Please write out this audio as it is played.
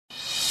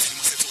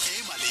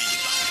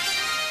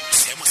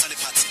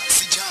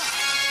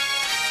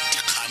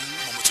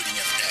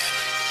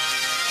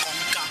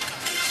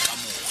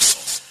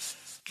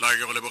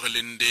ke go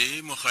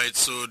lebogelende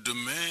mogaetso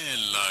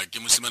dumela ke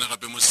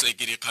Mosimagape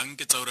Moseki Dikgang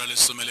ke tsaura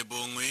Lesome le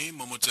bongwe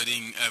mo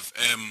motsweding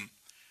FM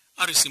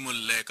a re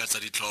simolle ka tsa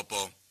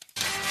ditlhopo.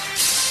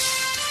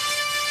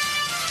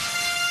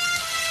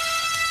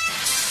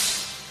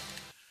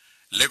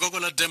 Lekoko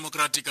la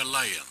Democratic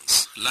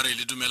Alliance la re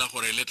le dumela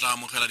gore le tla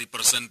amogela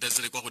dipersente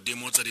tse di kwa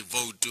godimo tsa di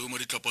vouta mo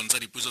ditlhophong tsa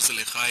dipuso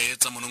selegae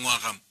tsa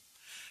monongwaga.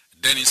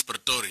 Dennis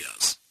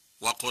Pretorius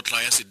wa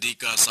kgotla ya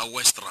sedika sa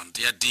Westland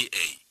ya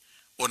DA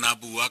ona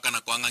bua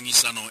kana kwa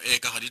ngangisano e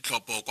ka ga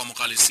ditlhopho kwa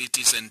Mogale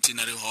City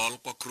Centenary Hall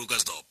kwa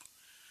Krugersdorp.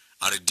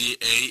 Our DA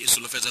e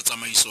solofetsa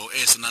tsamaiso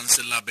e senang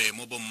selabe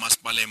mo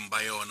bommasepaleng ba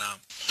yona.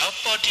 Our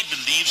party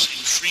believes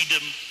in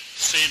freedom,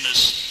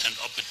 fairness and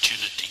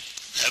opportunity.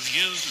 Have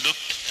you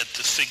looked at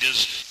the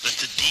figures that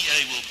the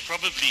DA will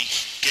probably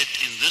get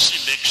in this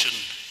election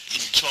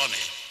in Tshwane,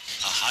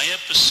 a higher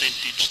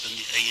percentage than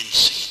the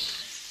ANC?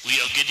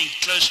 We are getting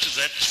close to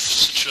that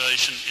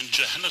situation in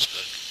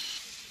Johannesburg,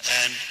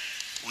 and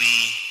we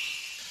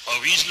are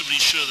reasonably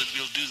sure that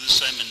we'll do the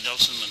same in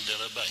Nelson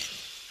Mandela Bay.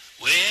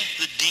 Where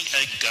the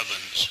DA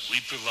governs, we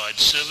provide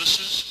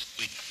services,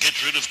 we get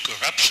rid of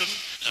corruption,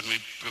 and we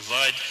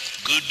provide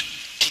good,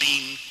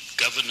 clean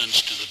governance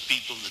to the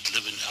people that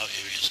live in our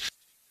areas.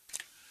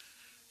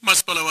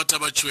 Masepala wa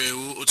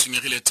Tabatšweu o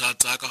tshwenyegile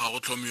thata ka ga go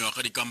tlhomiwa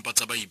ga dikampa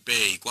tsa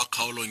baipei kwa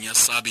kgaolong ya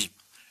Sabi.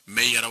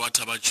 Mayor wa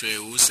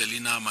Tabatšweu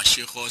Selina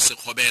Mashego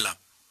Sekgobela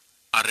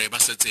a re ba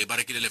setse ba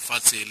rekile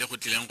lefatshe le go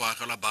tlileng go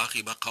agela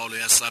baagi ba kgaolo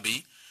ya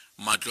Sabi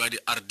matlo a di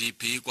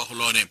RDP kwa go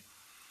lone.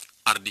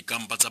 A re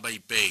dikampa tsa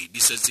baipei di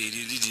setse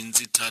di le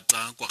dintsi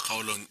thata kwa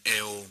kgaolong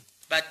eo.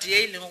 But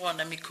ye leng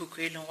gona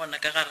mekhukhu e leng gona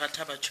ka gare ga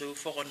Tabatšweu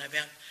fo gona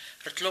bjang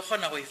re tlo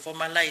kgona go e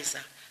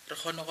formalize re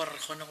kgone gore re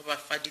kgone go ba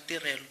fa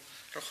ditirelo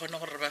re kgone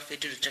gore ba fe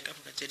dilo tša ka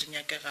moka tše di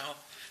nyakegago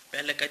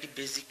bjale ka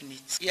di-basic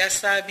needs. Ya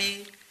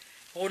Sabi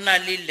go na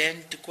le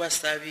land kwa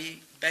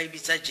Sabi ba e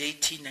bitsa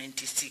JT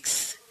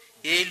 96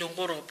 ye leng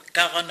gore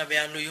ka gona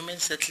bjalo human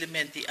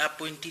settlement e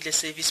appointile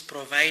service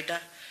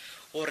provider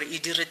gore e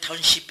dire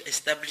township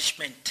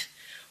establishment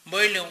mo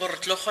e leng gore re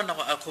tlo kgona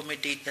go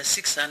accommodate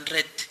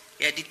 600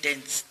 ya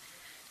di-tents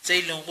tse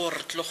e leng gore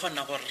re tlo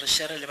kgona gore re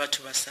share le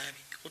batho ba Sabi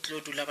go tlo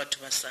dula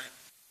batho ba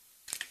Sabi.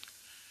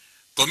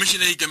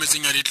 Khomishini ya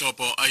ikemetseng ya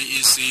ditlhoppo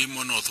IEC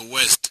mo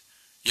Northwest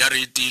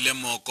yare tiile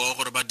moko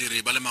gore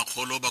badiri ba le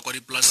makgolo ba kwa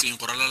dipolaseng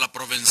go ralala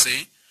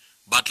profense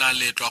ba tla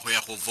letlwa go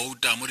ya go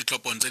vouta mo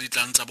ditlhophong tse di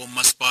tlang tsa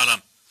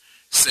bommasepala.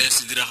 Se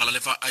se diragala le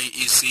fa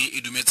IEC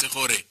e dumetse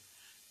gore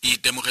e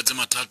itemogetse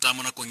mathata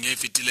mo nakong e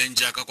fetileng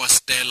jaaka kwa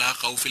Stella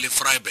gaufi le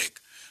Vryburg,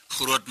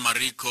 Groot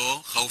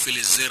Mariko gaufi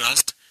le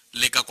Zeerust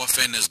le ka kwa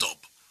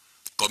Ventersdorp.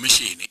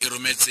 Khomishini e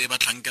rometse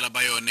batlhankela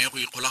ba yone go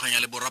ikgolaganya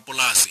le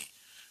borapolasi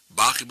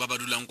baagi ba ba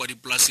dulang kwa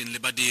dipolaseng le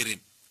badiri.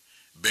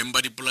 Beng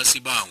ba dipolasi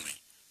bangwe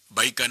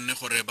ba ikanne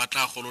gore ba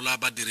tla golola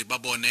badiri ba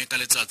bone ka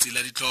letsatsi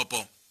la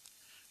ditlhoppo.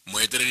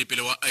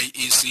 Moeteledipele wa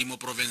IEC mo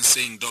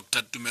profenseng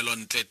Dr.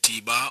 Tumelontle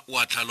Tiba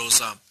wa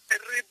tlhalosa.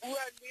 Re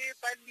bua le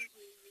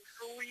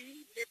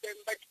balemirui le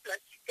beng ba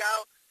dipolasi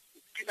ka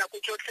dinako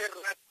tsotlhe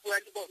re bua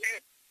le bone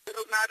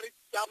rona re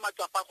tsa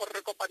matsapa gore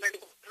re kopane le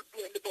re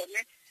bue le bone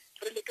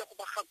re leke go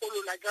ba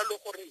gakolola jalo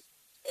gore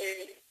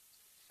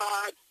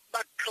ba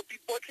tlhophi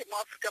botlhe mo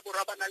Aforika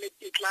Borwa ba na le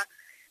tetla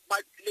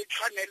le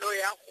tshwanelo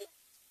ya go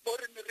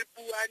gore re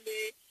bua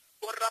le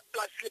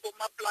borrapolasi le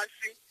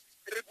bommapolasi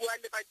re bua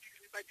le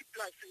badiri ba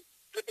dipolasi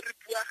re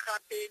bua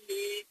gape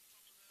le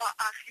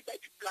baagi ba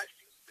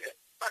dipolasi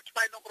batho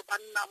ba e leng gore ba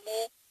nna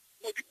mo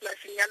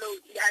dipolaseng yalo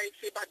ya e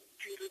se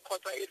badiri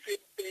kgotsa e se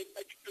beng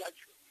ba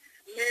dipolasi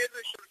mme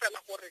re solofela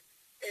gore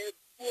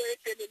puo e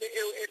telele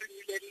eo e re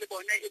nnileng le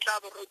bone e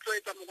tla bo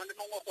rotloetsa mongwe le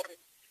mongwe gore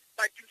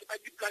badiri ba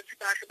dipolasi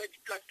baagi ba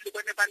dipolasi le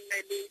bone ba nne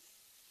le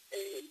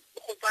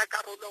go tsaya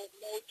karolo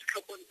mo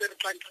ditlhophong tse re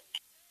tlang.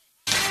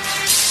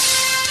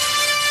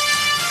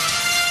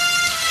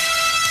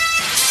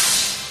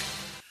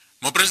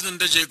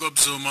 Mopresidente Jacob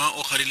Zuma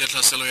o gadile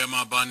tlhaselo ya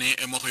maabane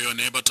e mo go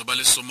yone batho ba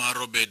le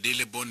 18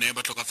 le bone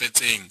ba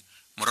tlhokafetseng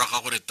moraga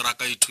gore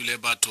traka e thule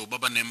batho ba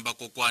ba neng ba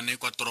kokwane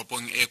kwa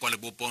toropong e kwa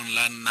lebopong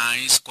la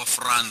Nice kwa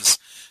France.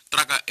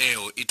 Traka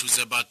eo e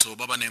thuse batho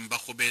ba ba neng ba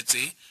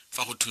gobetse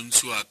fa go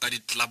thuntshiwa ka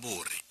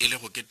ditlabore e le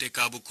go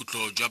keteka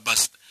bokhutlo jwa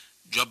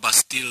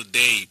Bastille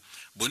Day.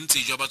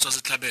 Bontsi jwa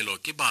batswasetlhabelo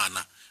ke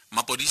bana.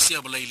 Mapodisi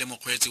a bolaile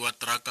mokgweetsi wa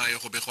traka e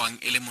go begwang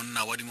e le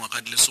monna wa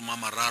dingwaga di le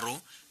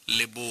 30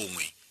 le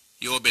bongwe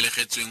yo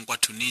belegetsweng kwa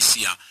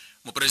Tunisia.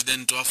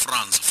 Mopresidente wa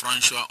France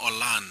François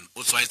Hollande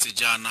o tshwaetse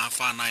jana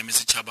fa a naeme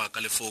setšhaba ka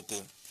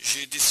lefoko.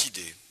 J'ai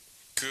décidé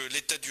que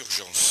l'état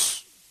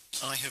d'urgence.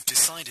 I have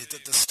decided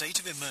that the state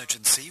of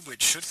emergency,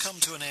 which should come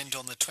to an end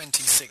on the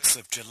 26th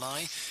of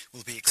July,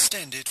 will be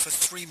extended for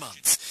 3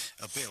 months.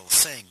 A bill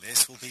saying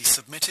this will be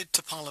submitted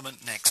to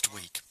Parliament next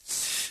week.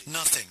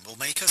 Nothing will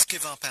make us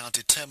give up our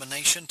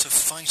determination to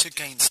fight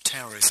against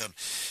terrorism,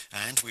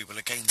 and we will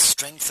again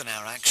strengthen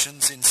our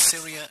actions in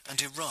Syria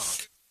and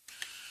Iraq.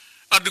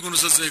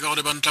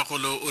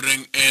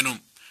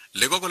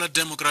 lekoko la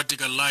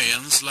Democratic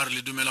Alliance la re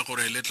le dumela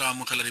gore le tla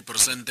amogela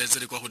diperesente tse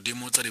di kwa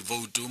godimo tsa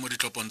divoutu mo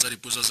ditlhophong tsa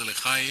dipuso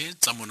selegae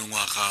tsa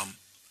monongwaga.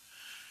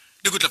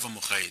 Di kutla fa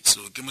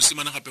mogaetso ke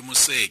Mosimagape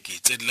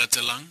Moseki tse di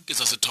latelang ke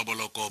tsa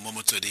sethoboloko mo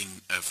motsweding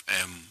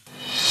FM.